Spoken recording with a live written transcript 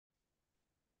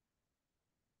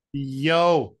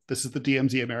Yo, this is the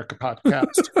DMZ America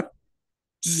Podcast, Yo,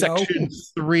 Section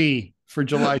 3 for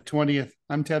July 20th.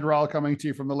 I'm Ted Rall coming to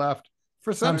you from the left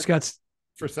for I'm center Scott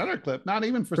for center clip, not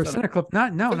even for for center. Center Clip.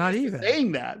 Not no, So not used to even.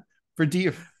 saying that for D,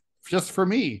 just for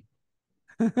me.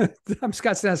 I'm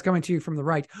Scott Stantis coming to you from the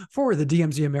right for the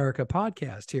DMZ America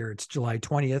podcast. Here it's July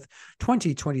 20th,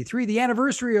 2023, the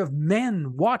anniversary of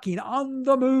men walking on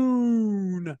the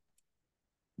moon.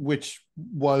 Which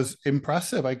was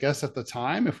impressive, I guess, at the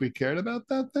time, if we cared about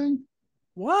that thing.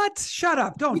 What? Shut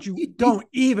up. Don't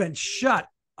even shut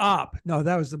up. No,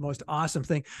 that was the most awesome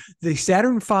thing. The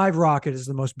Saturn V rocket is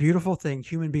the most beautiful thing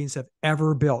human beings have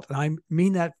ever built. And I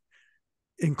mean that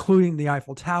including the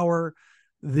Eiffel Tower,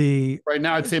 the Right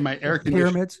now, I'd say my air conditioner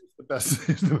pyramids. is the best,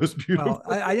 is the most beautiful.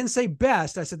 Well, I didn't say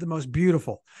best. I said the most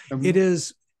beautiful. It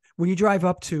is when you drive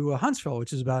up to Huntsville,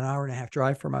 which is about an hour and a half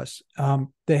drive from us.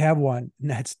 They have one,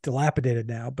 and it's dilapidated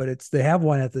now, but they have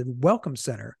one at the Welcome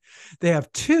Center. They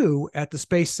have two at the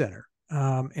Space Center,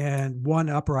 and one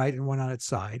upright and one on its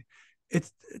side.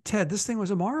 It's Ted. This thing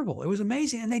was a marvel. It was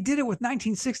amazing, and they did it with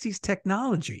 1960s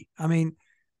technology. I mean,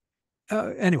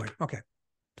 anyway, okay.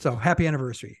 So happy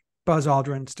anniversary. Buzz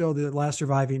Aldrin, still the last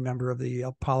surviving member of the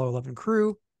Apollo 11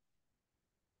 crew.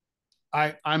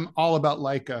 I'm all about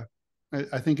Laika.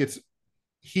 I think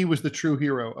he was the true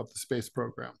hero of the space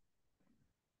program.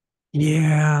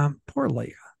 Yeah, poor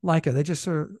Leia. Leica, they just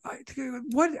sort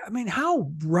of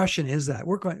how Russian is that?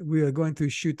 We are going to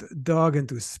shoot the dog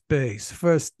into space.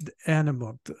 First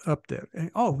animal up there.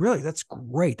 And, oh, really? That's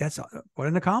great. What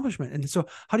an accomplishment. And so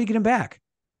how do you get him back?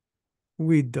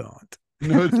 We don't.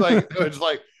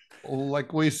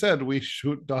 Like we said, we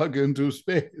shoot dog into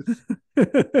space. We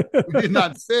did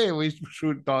not say we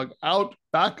shoot dog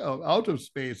back out of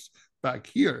space back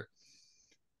here.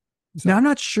 So, now I'm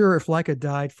not sure if Leica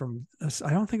died from. I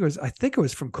think it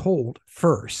was from cold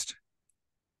first.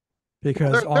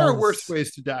 Because there are worse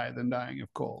ways to die than dying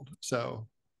of cold. So,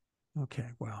 okay,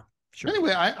 well, sure.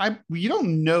 Anyway, you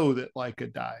don't know that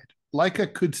Leica died.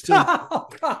 Leica could still. Oh,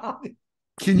 God.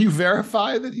 Can you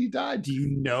verify that he died? Do you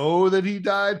know that he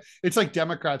died? It's like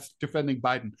Democrats defending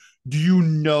Biden. Do you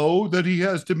know that he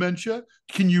has dementia?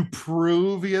 Can you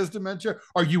prove he has dementia?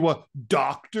 Are you a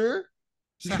doctor?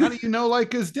 So how do you know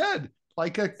Leica's dead?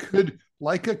 Leica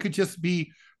could just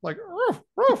be like,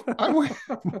 roof.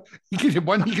 He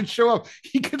could show up.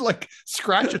 He could like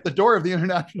scratch at the door of the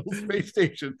International Space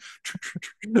Station.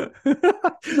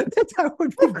 That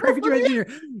would be great.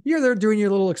 You're there doing your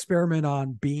little experiment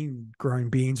on growing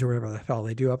beans or whatever the hell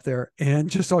they do up there, and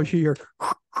just all you hear.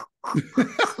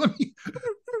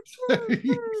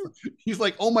 He's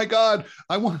like, oh my God,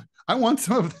 I want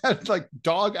some of that like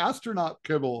dog astronaut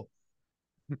kibble.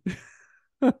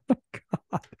 God.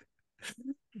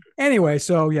 Anyway,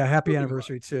 so yeah, happy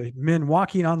anniversary to men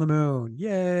walking on the moon.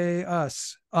 Yay,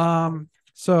 us.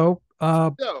 So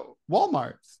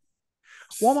Walmart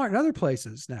and other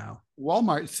places now.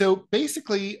 Walmart. So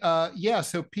basically,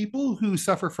 so people who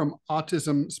suffer from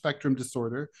autism spectrum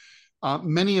disorder,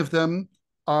 many of them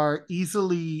are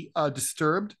easily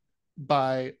disturbed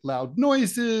by loud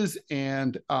noises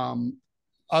and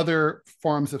other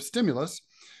forms of stimulus.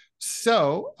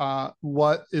 So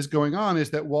what is going on is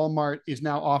that Walmart is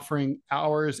now offering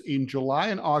hours in July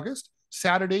and August,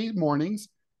 Saturday mornings,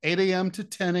 8 a.m. to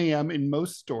 10 a.m. in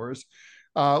most stores,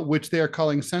 which they are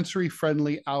calling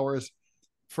sensory-friendly hours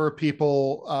for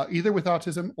people either with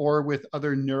autism or with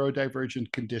other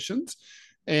neurodivergent conditions.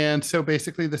 And so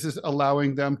basically this is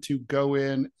allowing them to go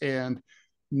in and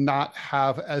not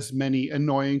have as many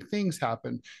annoying things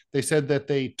happen. They said that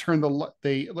they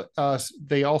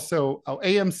also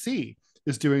AMC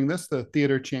is doing this, the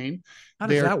theater chain. How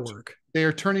does that work? They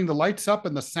are turning the lights up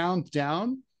and the sound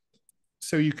down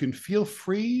so you can feel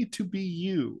free to be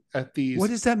you at these. What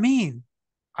does that mean?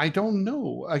 I don't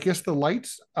know. I guess the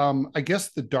lights, I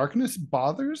guess the darkness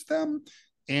bothers them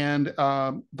and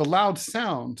the loud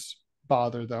sounds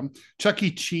bother them. Chuck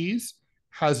E. Cheese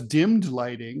has dimmed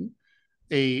lighting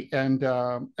a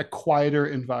quieter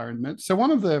environment. So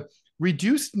one of the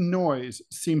reduced noise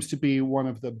seems to be one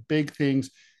of the big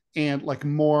things, and like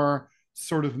more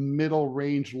sort of middle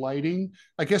range lighting.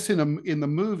 I guess in the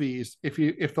movies,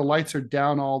 if the lights are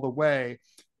down all the way,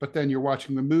 but then you're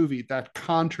watching the movie, that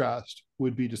contrast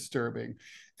would be disturbing.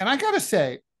 And I gotta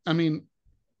say, I mean,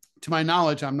 to my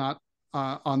knowledge, I'm not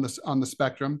on the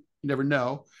spectrum. You never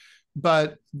know,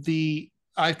 but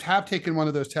I have taken one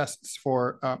of those tests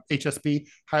for HSP,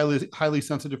 highly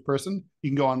sensitive person. You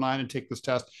can go online and take this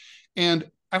test. And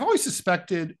I've always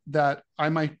suspected that I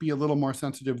might be a little more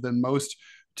sensitive than most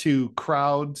to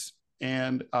crowds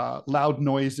and loud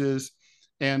noises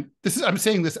And I'm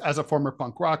saying this as a former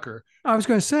punk rocker. I was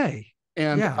going to say,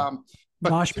 and yeah. But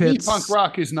Mosh to me, pits. punk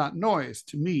rock is not noise.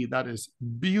 To me, that is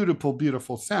beautiful,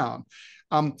 beautiful sound.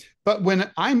 But when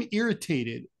I'm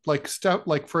irritated, like stuff,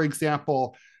 like for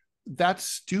example, that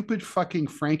stupid fucking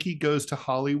Frankie Goes to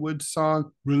Hollywood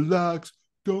song, relax,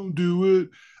 don't do it.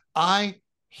 I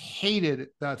hated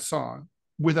that song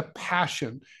with a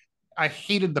passion. I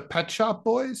hated the Pet Shop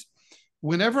Boys.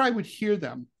 Whenever I would hear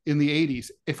them in the 80s,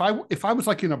 if I was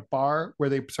like in a bar where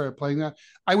they started playing that,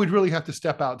 I would really have to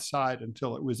step outside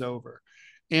until it was over.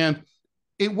 And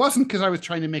it wasn't because I was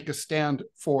trying to make a stand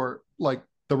for like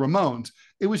the Ramones.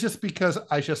 It was just because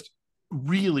I just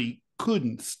really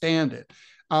couldn't stand it.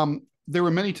 There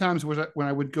were many times when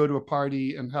I would go to a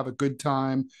party and have a good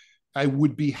time. I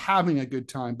would be having a good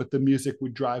time, but the music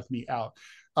would drive me out.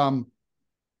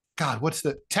 God, what's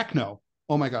the techno?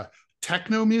 Oh my God,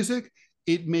 techno music.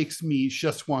 It makes me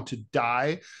just want to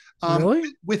die.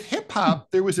 Really? With hip hop,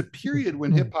 there was a period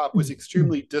when hip hop was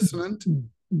extremely dissonant.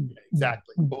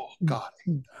 Exactly. Oh God.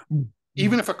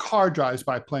 Even if a car drives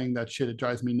by playing that shit, it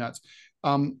drives me nuts.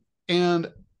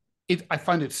 And I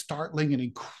find it startling and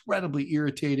incredibly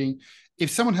irritating. If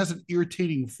someone has an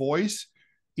irritating voice,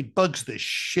 it bugs the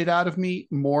shit out of me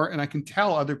more. And I can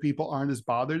tell other people aren't as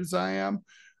bothered as I am.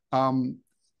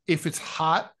 If it's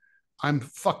hot, I'm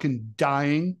fucking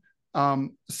dying.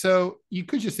 So you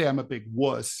could just say I'm a big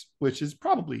wuss, which is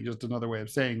probably just another way of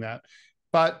saying that.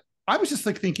 But I was just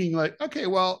like thinking like, okay,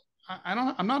 well,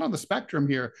 I'm not on the spectrum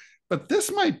here, but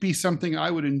this might be something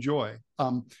I would enjoy.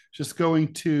 Just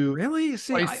going to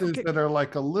places that are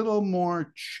like a little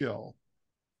more chill.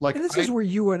 Like, and this is where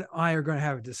you and I are going to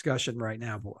have a discussion right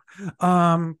now, boy.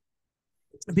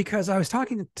 Because I was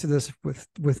talking to this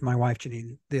with my wife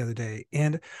Janine the other day,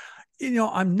 and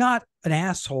I'm not an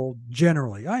asshole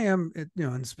generally. I am,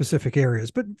 in specific areas,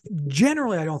 but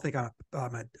generally, I don't think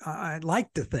I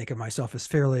like to think of myself as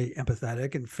fairly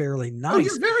empathetic and fairly nice. Oh,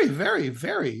 you're very, very,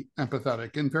 very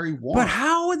empathetic and very warm. But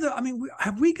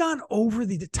have we gone over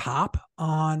the top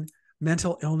on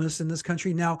mental illness in this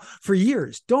country now for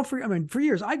years? For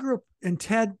years, I grew up, and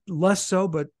Ted less so,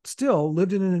 but still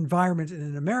lived in an environment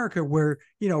in America where,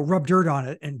 rub dirt on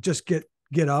it and just get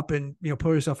up and,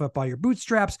 pull yourself up by your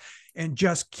bootstraps and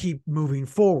just keep moving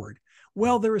forward.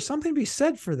 Well, there was something to be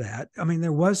said for that. I mean,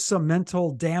 there was some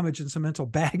mental damage and some mental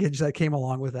baggage that came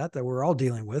along with that we're all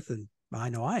dealing with. And I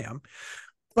know I am,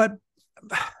 but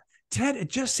Ted, it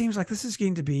just seems like this is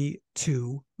getting to be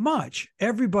too much.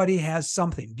 Everybody has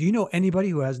something. Do you know anybody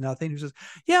who has nothing, who says,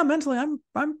 yeah, mentally,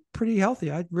 I'm pretty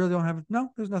healthy. I really don't have, no,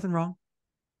 there's nothing wrong.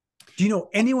 Do you know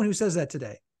anyone who says that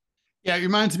today? Yeah. It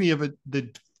reminds me of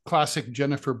the classic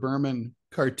Jennifer Berman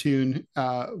cartoon,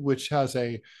 which has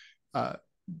a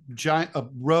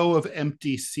row of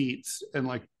empty seats and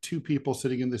like two people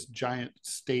sitting in this giant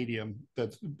stadium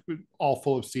that's all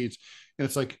full of seats. And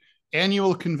it's like,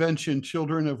 annual convention,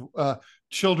 children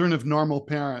of normal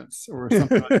parents, or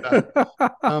something like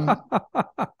that.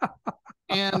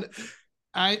 And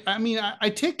I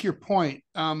take your point,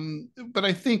 but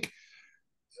I think,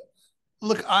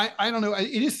 look, I don't know. It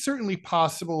is certainly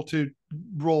possible to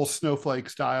roll snowflake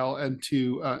style and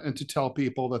to tell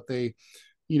people that they,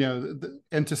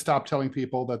 and to stop telling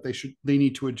people that they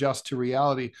need to adjust to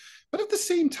reality. But at the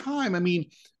same time,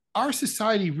 our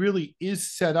society really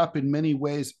is set up in many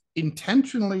ways,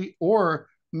 intentionally or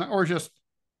just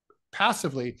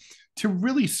passively, to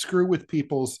really screw with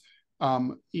people's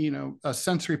a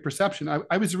sensory perception.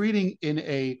 I was reading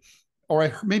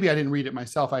maybe I didn't read it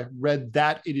myself. I read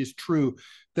that it is true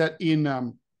that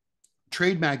in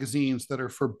trade magazines that are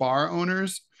for bar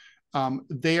owners,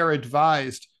 they are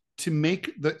advised to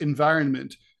make the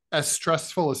environment as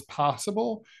stressful as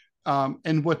possible.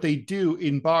 And what they do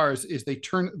in bars is they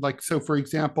turn, like, so for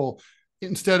example,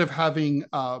 instead of having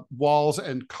walls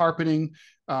and carpeting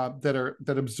that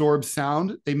absorb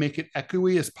sound, they make it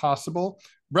echoey as possible.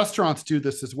 Restaurants do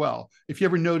this as well. If you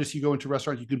ever notice, you go into a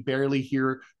restaurant, you can barely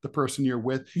hear the person you're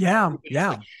with. Yeah.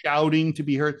 Like shouting to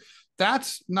be heard.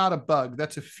 That's not a bug.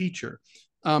 That's a feature.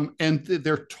 And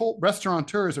they're told,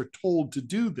 restaurateurs are told to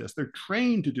do this. They're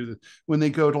trained to do this when they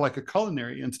go to like a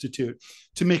culinary institute,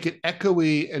 to make it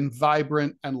echoey and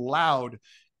vibrant and loud.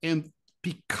 And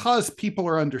because people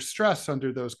are under stress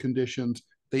under those conditions,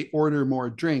 they order more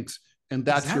drinks, and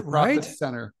that's your profit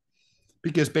center,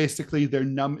 because basically they're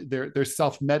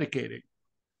self-medicating.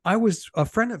 I was a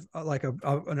friend of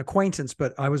an acquaintance,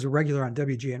 but I was a regular on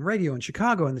WGN radio in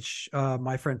Chicago. And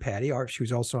my friend Patty, she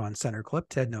was also on Center Clip.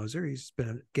 Ted knows her. He's been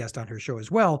a guest on her show as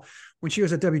well. When she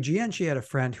was at WGN, she had a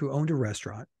friend who owned a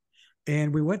restaurant,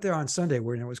 and we went there on Sunday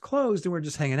when it was closed, and we were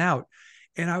just hanging out.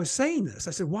 And I was saying this.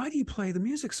 I said, why do you play the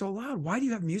music so loud? Why do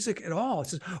you have music at all? It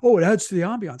says, oh, it adds to the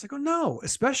ambiance. I go, no,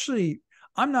 especially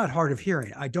I'm not hard of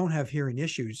hearing. I don't have hearing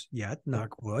issues yet,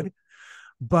 knock wood.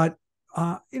 But,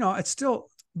 it's still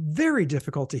very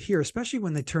difficult to hear, especially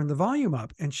when they turn the volume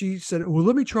up. And she said, well,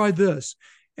 let me try this.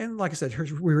 And like I said,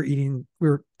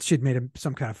 she'd made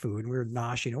some kind of food and we were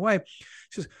noshing away.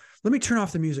 She says, let me turn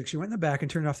off the music. She went in the back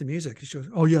and turned off the music. She goes,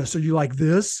 oh yeah. So you like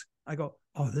this? I go,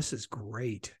 oh, this is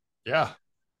great. Yeah.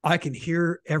 I can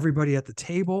hear everybody at the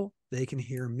table. They can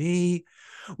hear me.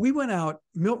 We went out.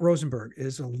 Milt Rosenberg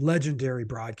is a legendary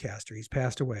broadcaster. He's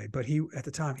passed away, but at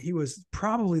the time, he was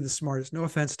probably the smartest. No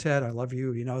offense, Ted. I love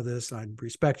you. You know this. I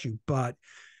respect you. But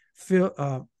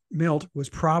Milt was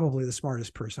probably the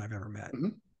smartest person I've ever met. Mm-hmm.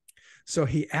 So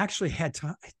he actually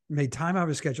made time out of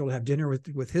his schedule to have dinner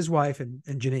with his wife and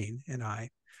Janine and I.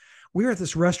 We were at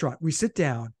this restaurant. We sit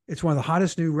down. It's one of the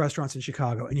hottest new restaurants in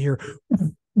Chicago. And you hear,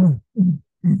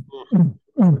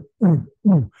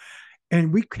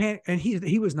 and we can't, and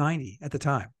he was 90 at the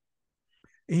time.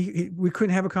 We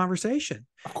couldn't have a conversation,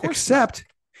 except,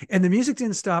 and the music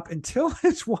didn't stop until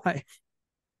his wife,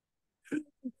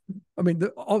 I mean,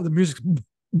 all the music's,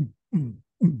 and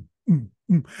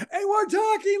we're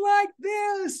talking like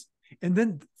this. And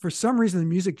then for some reason, the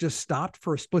music just stopped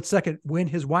for a split second when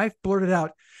his wife blurted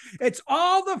out, it's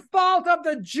all the fault of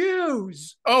the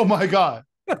Jews. Oh my God.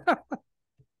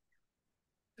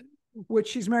 Which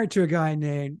she's married to a guy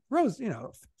named Milt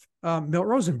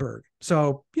Rosenberg.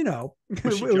 So,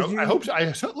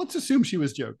 let's assume she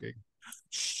was joking.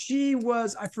 She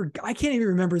was, I can't even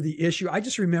remember the issue. I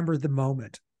just remember the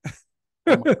moment.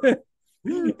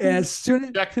 As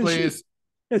soon as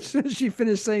she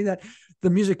finished saying that, the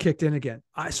music kicked in again.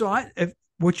 If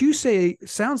what you say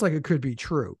sounds like it could be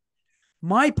true.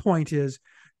 My point is,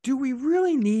 do we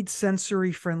really need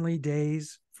sensory friendly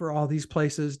days for all these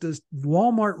places? Does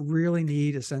Walmart really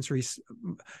need a sensory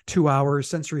 2 hours,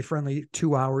 sensory friendly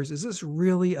 2 hours? Is this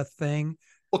really a thing?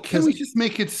 Well, can we just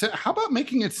make it, how about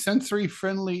making it sensory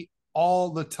friendly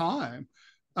all the time?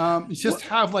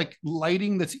 Have like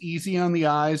lighting that's easy on the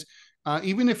eyes.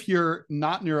 Even if you're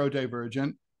not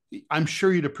neurodivergent, I'm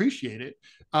sure you'd appreciate it.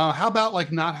 How about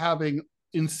like not having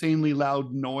insanely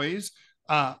loud noise?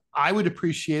 I would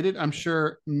appreciate it. I'm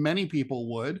sure many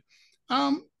people would.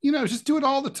 Just do it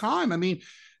all the time. I mean,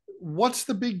 what's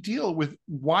the big deal with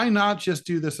why not just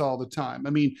do this all the time? I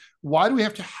mean, why do we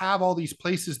have to have all these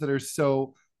places that are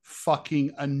so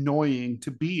fucking annoying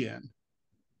to be in?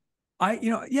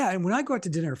 And when I go out to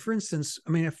dinner, for instance,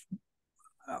 I mean,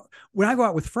 when I go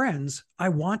out with friends, I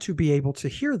want to be able to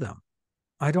hear them.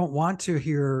 I don't want to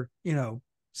hear,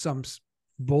 some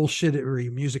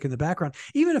bullshittery music in the background,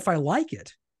 even if I like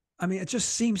it. I mean, it just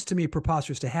seems to me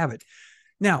preposterous to have it.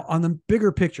 Now, on the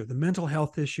bigger picture, the mental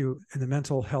health issue and the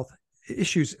mental health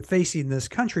issues facing this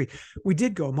country, we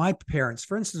did go. My parents,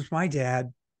 for instance, my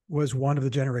dad was one of the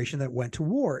generation that went to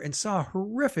war and saw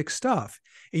horrific stuff.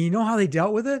 And you know how they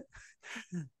dealt with it?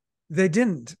 They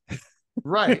didn't.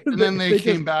 Right. And then they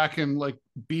came back and like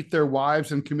beat their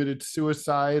wives and committed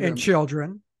suicide. And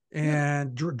children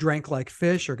and drank like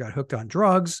fish or got hooked on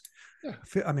drugs. Yeah.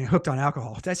 I mean, hooked on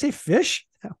alcohol. Did I say fish?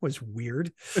 That was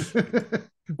weird.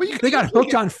 They got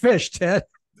hooked on fish, Ted.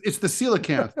 It's the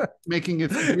coelacanth making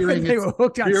it rearing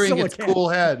its cool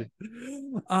head.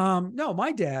 No,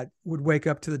 my dad would wake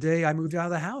up to the day I moved out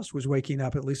of the house, was waking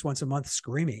up at least once a month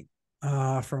screaming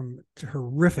from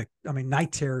horrific,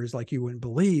 night terrors like you wouldn't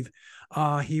believe.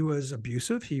 He was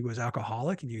abusive. He was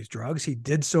alcoholic and used drugs. He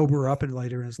did sober up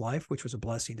later in his life, which was a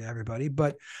blessing to everybody.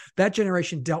 But that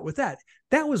generation dealt with that.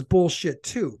 That was bullshit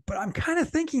too. But I'm kind of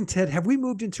thinking, Ted, have we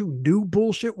moved into new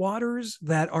bullshit waters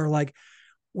that are like,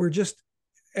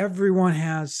 everyone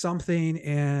has something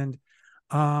and,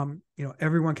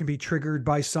 everyone can be triggered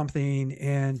by something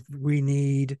and we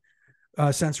need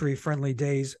sensory friendly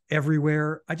days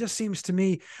everywhere. It just seems to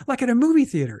me like at a movie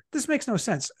theater, this makes no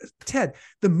sense. Ted,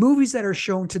 the movies that are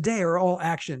shown today are all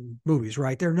action movies,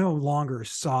 right? They're no longer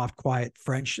soft, quiet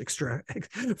French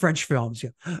films.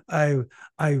 I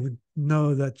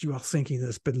know that you are thinking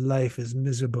this, but life is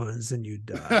miserable and then you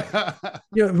die.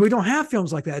 We don't have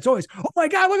films like that. It's always, oh my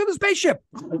God, look at the spaceship.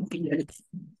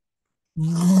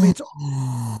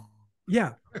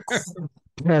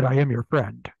 Ted, I am your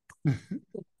friend.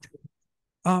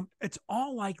 It's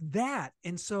all like that.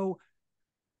 And so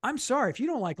I'm sorry, if you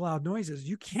don't like loud noises,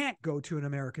 you can't go to an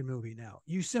American movie now.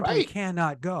 You simply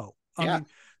cannot go.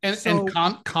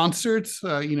 Concerts,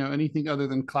 anything other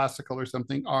than classical or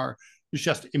something is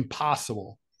just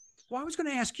impossible. Well, I was going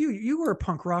to ask you, you were a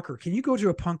punk rocker. Can you go to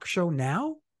a punk show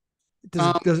now?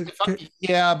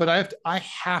 Yeah, but I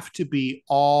have to be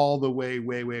all the way,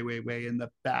 way in the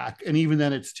back. And even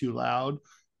then it's too loud.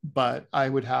 But I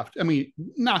would have to, I mean,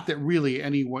 not that really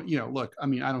anyone, look, I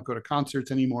mean, I don't go to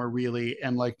concerts anymore, really.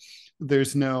 And like,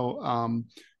 there's no,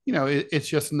 it's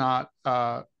just not,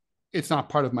 it's not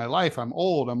part of my life. I'm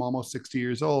old. I'm almost 60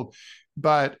 years old.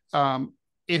 But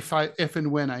if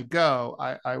and when I go,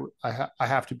 I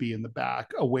have to be in the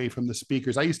back, away from the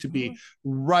speakers. I used to be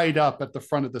right up at the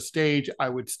front of the stage. I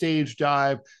would stage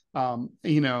dive,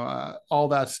 all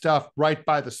that stuff right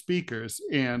by the speakers,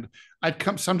 and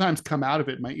I'd sometimes come out of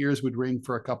it. My ears would ring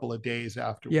for a couple of days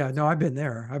afterwards. Yeah, no, I've been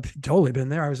there. I've totally been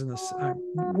there. I was in this.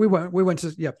 We went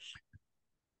to. Yep.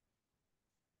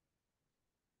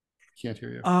 Can't hear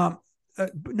you.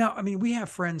 Now, I mean, we have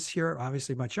friends here,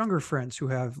 obviously much younger friends who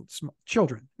have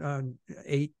children,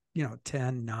 8,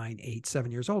 10, 9, 8,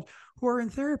 7 years old, who are in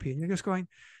therapy. And you're just going,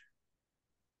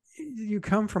 you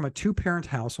come from a 2-parent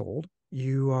household.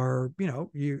 You are,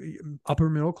 you upper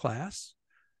middle class.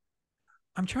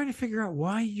 I'm trying to figure out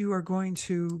why you are going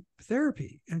to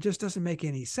therapy. And it just doesn't make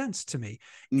any sense to me.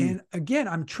 And again,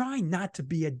 I'm trying not to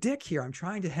be a dick here. I'm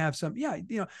trying to have some,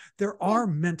 there are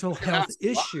mental health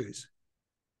issues.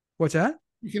 What's that?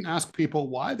 You can ask people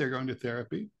why they're going to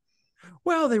therapy.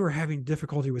 Well, they were having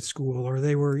difficulty with school, or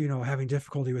they were, having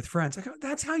difficulty with friends.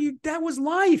 That was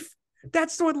life.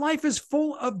 That's what life is,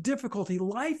 full of difficulty.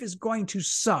 Life is going to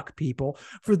suck, people.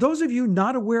 For those of you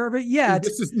not aware of it yet,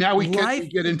 this is now we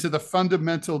get into the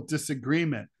fundamental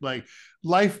disagreement. Like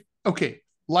life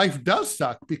does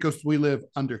suck because we live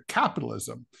under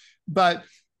capitalism. But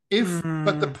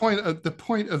the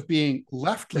point of being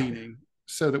left-leaning,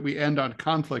 so that we end on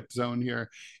conflict zone here,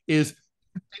 is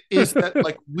that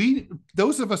like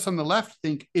those of us on the left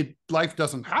think life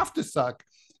doesn't have to suck,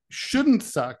 shouldn't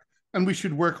suck, and we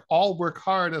should work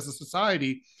hard as a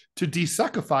society to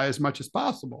desuckify as much as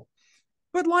possible.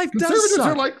 But life does suck.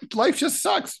 Are like, life just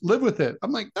sucks. Live with it.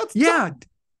 I'm like,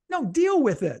 no, deal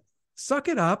with it. Suck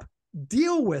it up.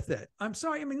 Deal with it. I'm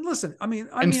sorry. I mean, listen.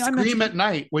 Scream at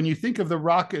night when you think of the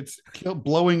rockets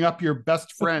blowing up your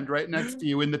best friend right next to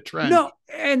you in the trench. No,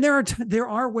 and there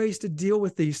are ways to deal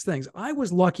with these things. I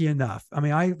was lucky enough. I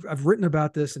mean, I've written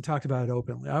about this and talked about it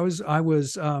openly. I was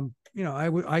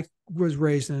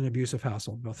raised in an abusive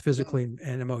household, both physically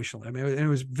and emotionally. I mean, it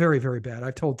was very, very bad.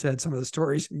 I've told Ted some of the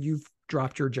stories, and you've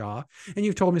dropped your jaw, and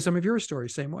you've told me some of your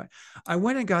stories same way. I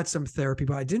went and got some therapy,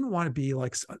 but I didn't want to be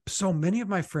like so many of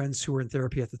my friends who were in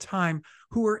therapy at the time,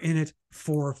 who were in it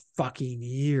for fucking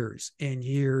years and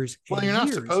years. Well, you're not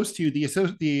supposed to.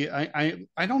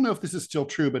 I don't know if this is still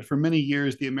true, but for many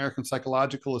years, the American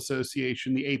Psychological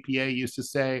Association, the APA, used to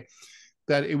say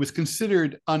that it was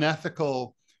considered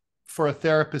unethical for a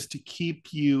therapist to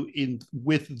keep you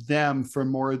with them for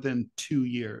more than 2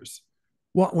 years.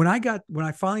 Well, when I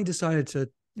finally decided to,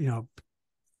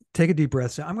 take a deep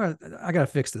breath, say, I got to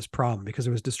fix this problem because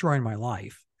it was destroying my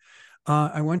life.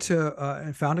 I went to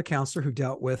and found a counselor who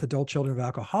dealt with adult children of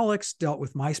alcoholics, dealt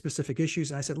with my specific issues.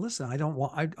 And I said, listen,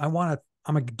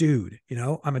 I'm a dude,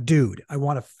 I'm a dude. I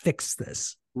want to fix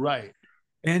this. Right.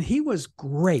 And he was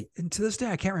great. And to this day,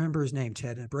 I can't remember his name,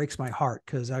 Ted. And it breaks my heart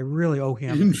because I really owe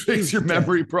him. He didn't fix your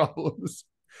memory problems.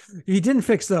 He didn't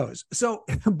fix those. So,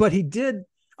 but he did.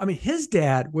 I mean, his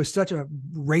dad was such a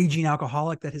raging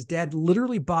alcoholic that his dad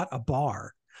literally bought a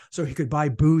bar so he could buy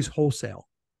booze wholesale.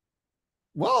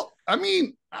 Well, I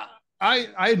mean, I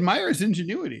admire his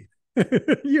ingenuity.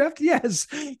 Yes.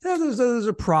 There's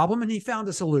a problem, and he found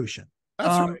a solution.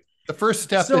 That's right. The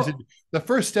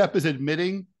first step is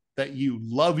admitting that you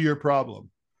love your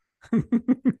problem.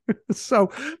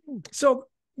 So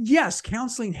yes,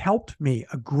 counseling helped me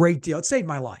a great deal. It saved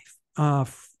my life.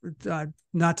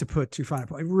 Not to put too fine a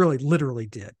point, it really literally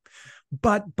did.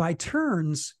 But by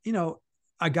turns,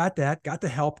 I got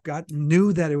the help,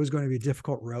 knew that it was going to be a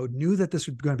difficult road, knew that this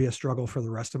was going to be a struggle for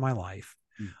the rest of my life.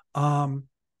 I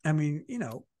mean,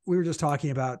 we were just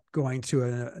talking about going to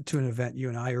an event, you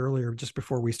and I, earlier, just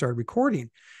before we started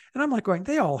recording. And I'm like going,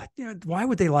 they all, why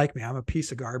would they like me? I'm a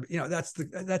piece of garbage.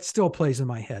 That still plays in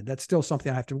my head. That's still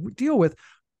something I have to deal with.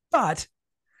 But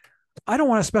I don't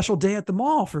want a special day at the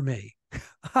mall for me.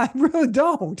 I really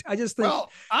don't. I just think. Well,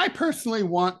 I personally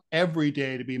want every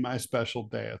day to be my special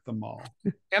day at the mall.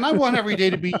 And I want every day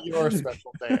to be your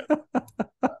special day at the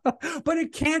mall. But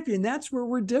it can't be. And that's where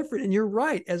we're different. And you're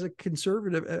right. As a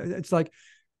conservative, it's like,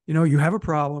 you have a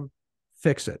problem,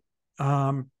 fix it.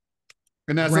 And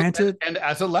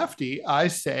as a lefty, I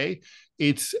say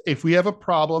if we have a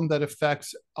problem that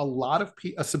affects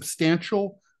a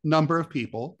substantial number of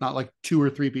people, not like 2 or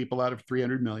 3 people out of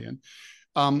 300 million,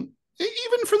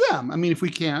 even for them. I mean, if we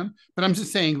can, but I'm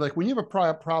just saying, like, when you have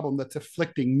a problem that's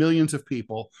afflicting millions of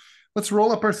people, let's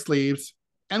roll up our sleeves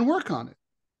and work on it.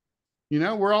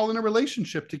 We're all in a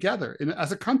relationship together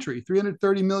as a country,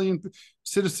 330 million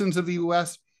citizens of the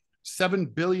US, 7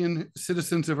 billion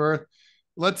citizens of Earth.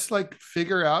 Let's like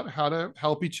figure out how to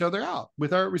help each other out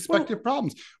with our respective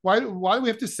problems. Why do we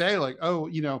have to say like, oh,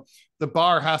 the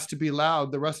bar has to be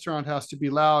loud, the restaurant has to be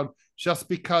loud just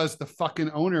because the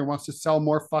fucking owner wants to sell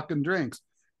more fucking drinks?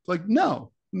 Like,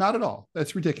 no, not at all.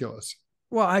 That's ridiculous.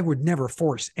 Well, I would never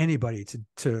force anybody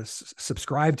to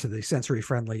subscribe to the sensory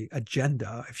friendly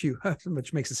agenda,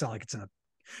 which makes it sound like it's a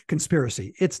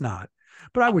conspiracy. It's not.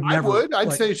 But I would never.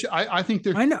 I'd say. I think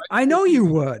there. I know you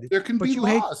would. There can be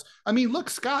laws. I mean, look,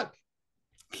 Scott.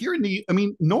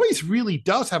 Noise really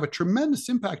does have a tremendous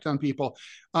impact on people.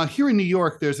 Here in New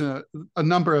York, there's a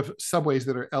number of subways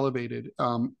that are elevated,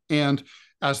 and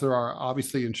as there are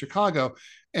obviously in Chicago,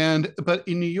 but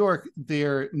in New York,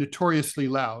 they're notoriously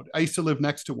loud. I used to live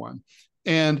next to one,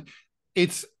 and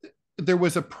there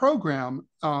was a program,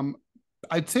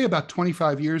 I'd say about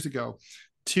 25 years ago,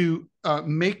 to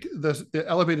make the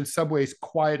elevated subways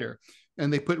quieter,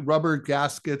 and they put rubber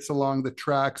gaskets along the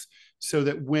tracks so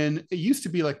that when it used to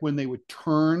be like when they would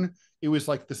turn, it was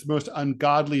like this most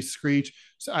ungodly screech.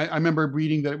 So I remember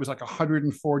reading that it was like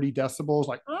 140 decibels,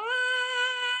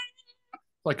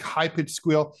 like high-pitched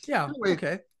squeal. Yeah. Anyway,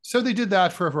 okay. So they did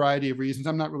that for a variety of reasons.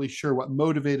 I'm not really sure what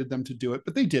motivated them to do it,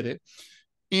 but they did it.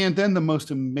 And then the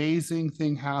most amazing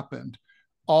thing happened.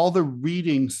 All the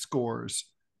reading scores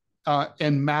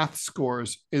and math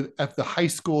scores at the high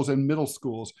schools and middle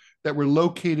schools that were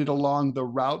located along the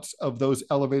routes of those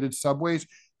elevated subways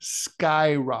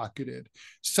skyrocketed.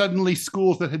 Suddenly,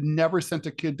 schools that had never sent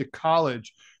a kid to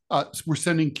college were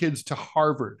sending kids to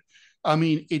Harvard. I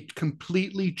mean, it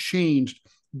completely changed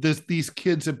these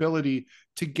kids' ability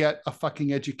to get a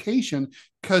fucking education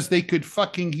because they could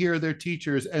fucking hear their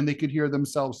teachers and they could hear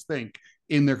themselves think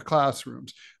in their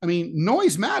classrooms. I mean,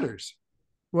 noise matters.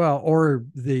 Well, or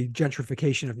the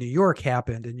gentrification of New York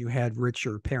happened and you had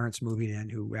richer parents moving in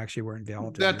who actually were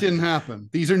involved. That didn't happen.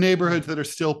 These are neighborhoods that are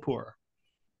still poor.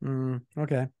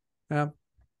 Okay. Yeah.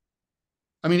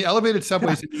 I mean, elevated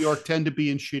subways in New York tend to be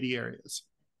in shitty areas.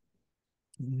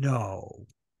 No.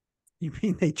 You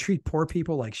mean they treat poor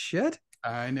people like shit?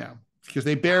 I know. Because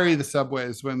they bury the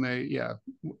subways when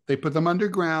they put them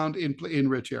underground in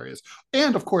rich areas.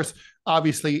 And of course,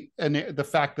 obviously, the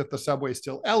fact that the subway is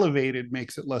still elevated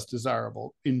makes it less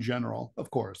desirable in general, of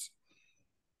course.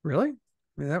 Really?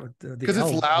 I mean, because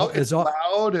it's loud. It's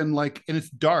loud and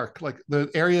it's dark. Like the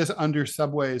areas under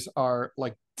subways are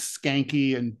like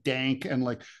skanky and dank, and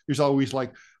like there's always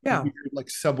weird,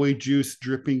 subway juice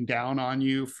dripping down on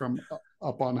you from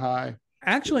up on high.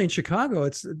 Actually, in Chicago,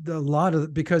 it's a lot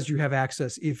of because you have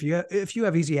access. If you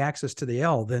have easy access to the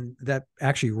L, then that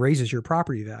actually raises your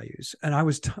property values. And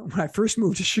when I first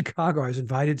moved to Chicago, I was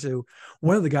invited to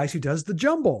one of the guys who does the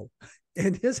jumble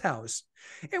in his house,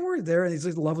 and we're there in these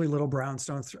lovely little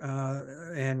brownstones,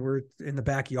 and we're in the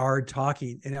backyard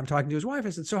talking. And I'm talking to his wife. I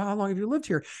said, "So how long have you lived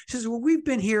here?" She says, "Well, we've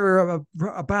been here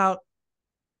about,"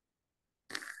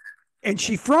 and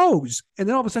she froze. And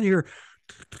then all of a sudden, you hear.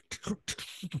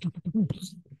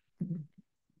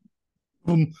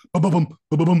 I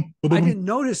didn't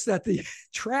notice that the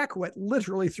track went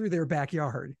literally through their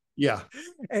backyard. Yeah.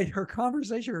 And her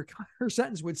conversation, her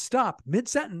sentence would stop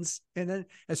mid-sentence. And then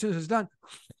as soon as it's done.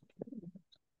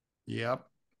 Yep.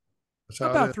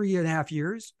 About 3.5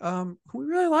 years. We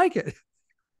really like it.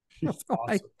 Awesome.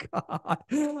 My God.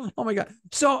 Oh my God.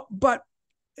 So, but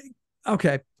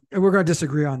okay. We're going to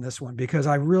disagree on this one because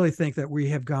I really think that we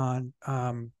have gone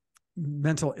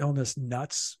mental illness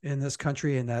nuts in this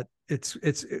country, and that it's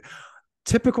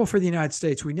typical for the United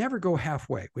States. We never go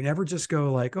halfway. We never just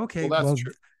go like, okay, well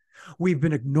we've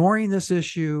been ignoring this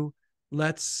issue.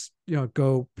 Let's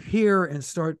go here and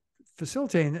start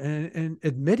facilitating and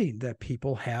admitting that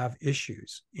people have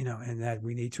issues, and that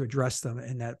we need to address them,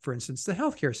 and that, for instance, the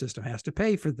healthcare system has to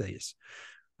pay for these,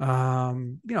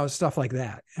 stuff like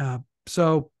that.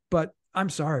 But I'm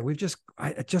sorry,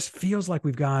 it just feels like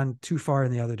we've gone too far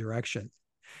in the other direction,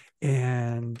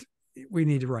 and we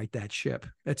need to right that ship.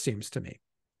 It seems to me.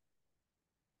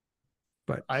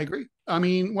 But I agree. I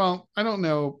mean, well, I don't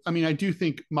know. I mean, I do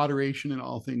think moderation in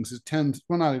all things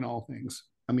not in all things.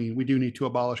 I mean, we do need to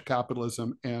abolish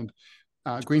capitalism and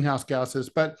greenhouse gases,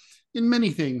 but in many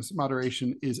things,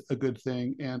 moderation is a good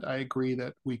thing. And I agree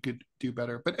that we could do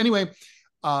better. But anyway,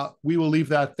 we will leave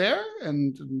that there,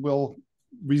 and we'll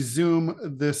resume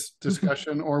this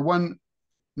discussion or one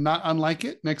not unlike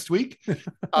it next week.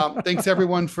 Thanks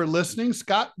everyone for listening.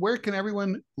 Scott, where can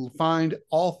everyone find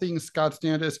all things Scott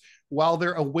Stantis while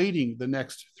they're awaiting the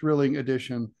next thrilling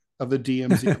edition of the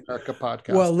DMZ America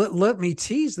podcast? Well, let me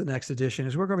tease the next edition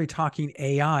is we're going to be talking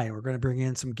AI. We're going to bring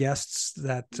in some guests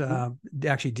that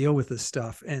actually deal with this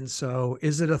stuff. And so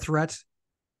is it a threat?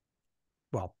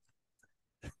 Well,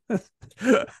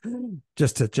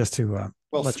 just to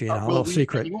let you in a little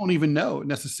secret. You won't even know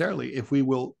necessarily if we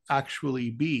will actually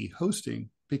be hosting,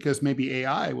 because maybe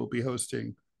AI will be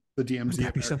hosting the DMZ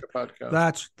America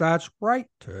podcast. That's right,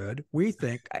 Ted. We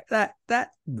think that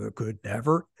could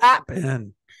never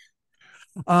happen.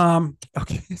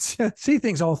 Okay. See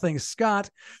things, all things Scott.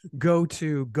 Go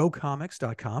to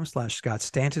gocomics.com/Scott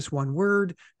Stantis, one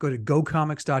word. Go to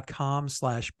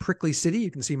gocomics.com/Prickly City.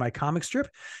 You can see my comic strip.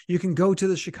 You can go to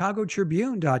the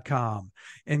chicagotribune.com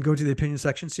and go to the opinion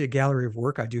section, see a gallery of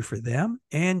work I do for them.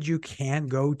 And you can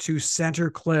go to Center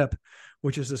Clip,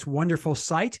 which is this wonderful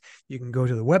site. You can go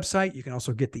to the website. You can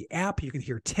also get the app. You can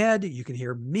hear Ted. You can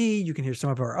hear me. You can hear some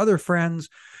of our other friends.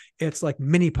 It's like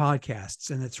mini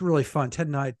podcasts, and it's really fun.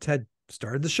 Ted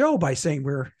started the show by saying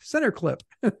we're Center Clip.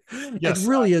 Yes, it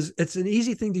really is. It's an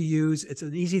easy thing to use. It's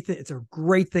an easy thing. It's a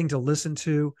great thing to listen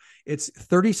to. It's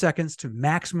 30 seconds to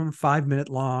maximum 5-minute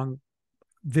long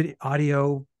video,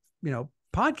 audio,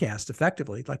 podcast,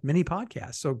 effectively, like mini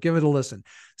podcasts. So give it a listen.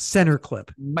 Center Clip.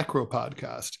 Micro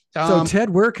podcast. So Ted,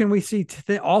 where can we see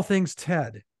all things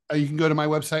Ted? You can go to my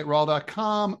website,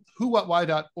 rall.com,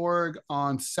 whowhatwhy.org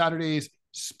on Saturdays,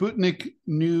 Sputnik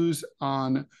News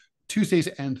on Tuesdays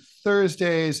and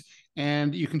Thursdays.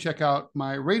 And you can check out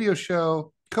my radio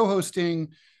show, co-hosting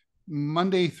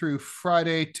Monday through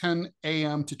Friday, 10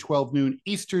 a.m. to 12 noon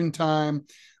Eastern time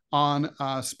on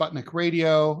Sputnik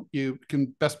Radio.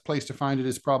 Best place to find it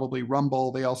is probably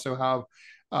Rumble. They also have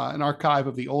an archive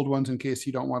of the old ones in case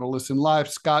you don't want to listen live.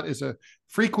 Scott is a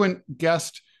frequent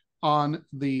guest on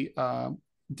the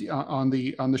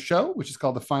show, which is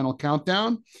called The Final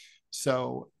Countdown.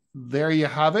 So there you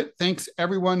have it. Thanks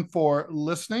everyone for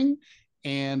listening,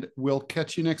 and we'll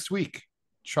catch you next week.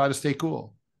 Try to stay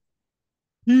cool.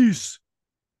 Peace.